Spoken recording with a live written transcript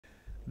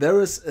There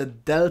is a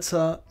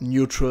delta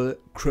neutral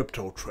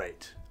crypto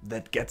trade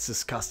that gets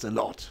discussed a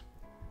lot.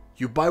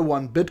 You buy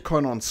one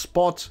Bitcoin on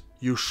spot,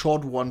 you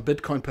short one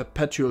Bitcoin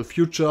perpetual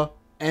future,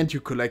 and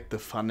you collect the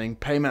funding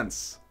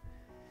payments.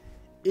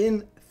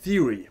 In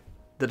theory,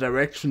 the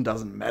direction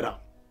doesn't matter.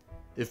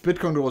 If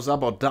Bitcoin goes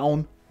up or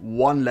down,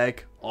 one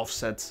leg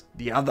offsets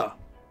the other.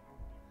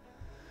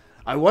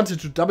 I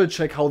wanted to double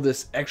check how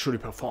this actually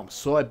performs,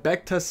 so I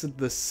backtested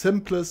the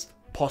simplest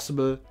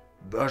possible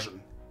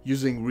version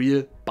using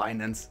real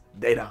Binance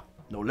data.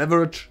 No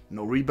leverage,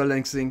 no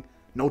rebalancing,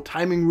 no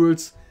timing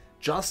rules,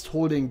 just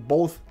holding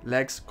both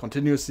legs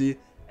continuously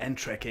and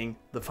tracking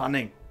the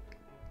funding.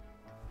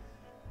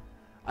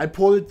 I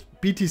pulled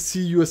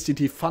BTC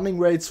USDT funding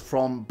rates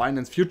from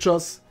Binance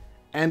Futures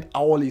and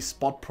hourly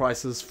spot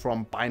prices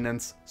from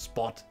Binance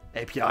Spot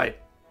API.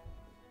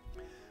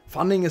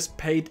 Funding is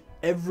paid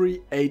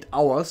every 8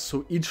 hours,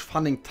 so each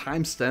funding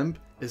timestamp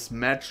is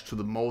matched to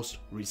the most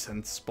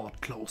recent spot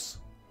close.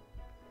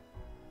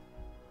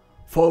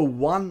 For a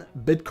 1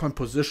 Bitcoin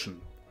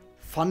position,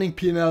 funding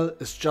P&L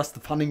is just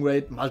the funding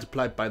rate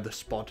multiplied by the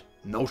spot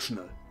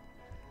notional.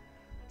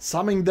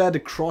 Summing that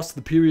across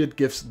the period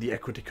gives the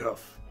equity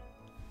curve.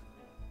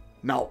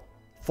 Now,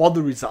 for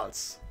the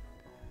results.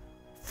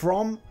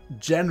 From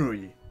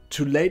January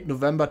to late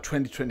November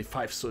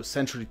 2025, so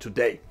essentially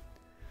today,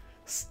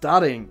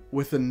 starting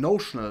with a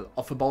notional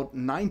of about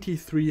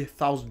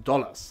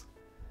 $93,000,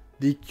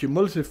 the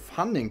cumulative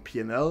funding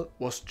P&L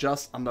was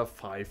just under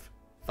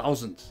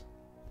 5,000.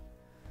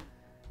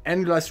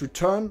 Annualized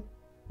return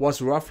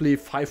was roughly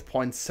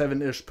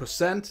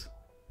 5.7-ish%.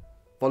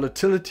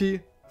 Volatility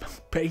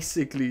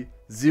basically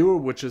 0,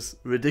 which is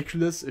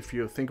ridiculous if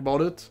you think about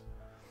it.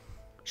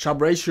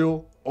 Sharp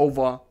ratio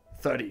over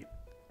 30.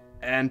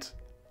 And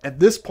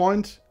at this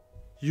point,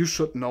 you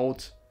should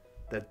note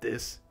that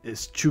this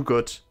is too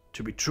good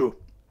to be true.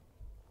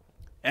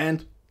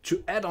 And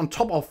to add on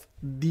top of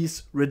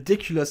these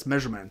ridiculous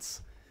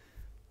measurements,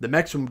 the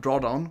maximum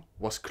drawdown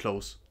was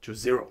close to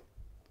 0.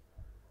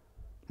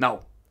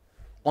 Now,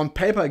 on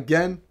paper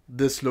again,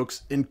 this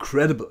looks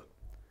incredible.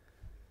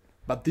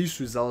 But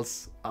these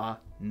results are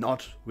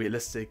not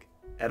realistic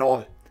at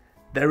all.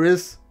 There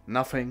is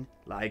nothing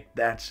like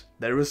that.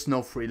 There is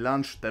no free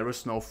lunch, there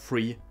is no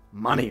free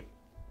money.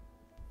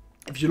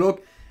 If you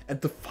look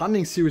at the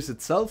funding series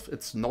itself,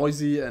 it's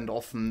noisy and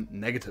often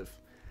negative.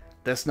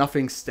 There's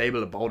nothing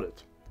stable about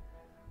it.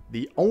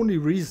 The only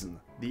reason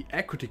the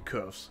equity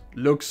curves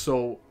look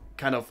so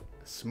kind of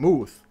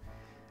smooth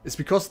is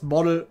because the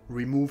model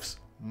removes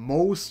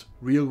most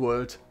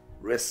real-world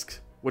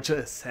risk, which are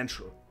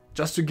essential.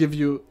 Just to give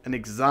you an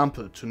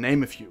example, to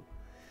name a few.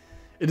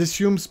 It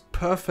assumes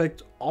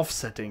perfect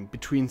offsetting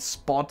between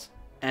spot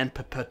and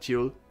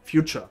perpetual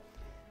future.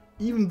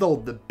 Even though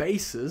the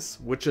basis,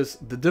 which is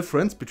the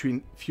difference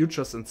between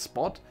futures and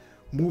spot,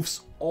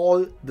 moves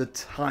all the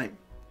time.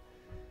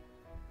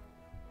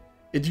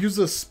 It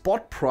uses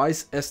spot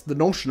price as the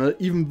notional,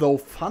 even though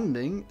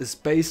funding is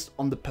based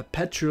on the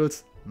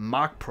perpetual's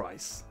mark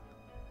price.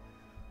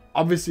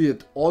 Obviously,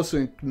 it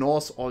also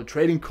ignores all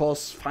trading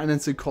costs,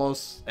 financing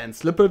costs, and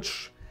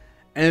slippage,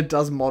 and it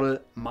doesn't model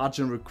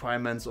margin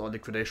requirements or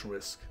liquidation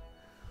risk.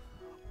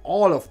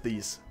 All of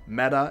these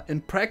matter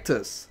in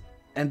practice,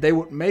 and they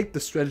would make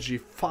the strategy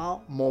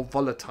far more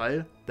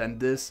volatile than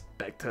this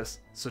backtest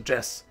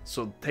suggests.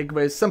 So the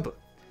takeaway is simple.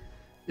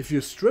 If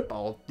you strip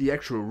out the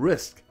actual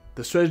risk,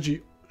 the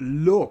strategy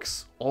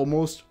looks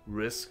almost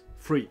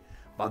risk-free,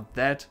 but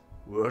that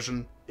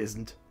version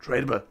isn't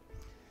tradable.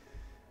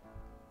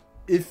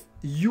 If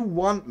you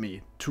want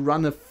me to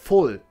run a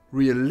full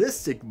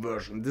realistic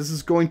version, this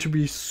is going to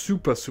be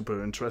super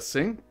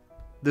interesting.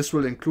 This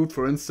will include,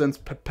 for instance,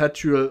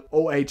 perpetual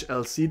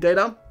OHLC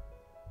data,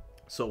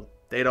 so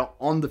data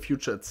on the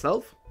future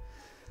itself.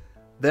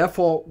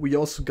 Therefore, we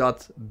also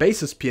got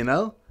basis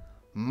P&L,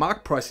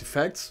 mark price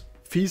effects,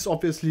 fees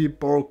obviously,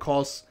 borrow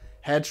costs,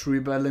 hedge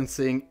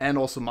rebalancing, and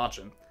also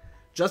margin.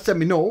 Just let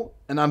me know,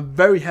 and I'm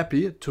very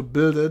happy to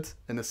build it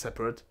in a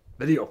separate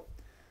video.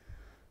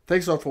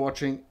 Thanks a lot for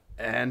watching,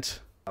 and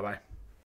bye bye.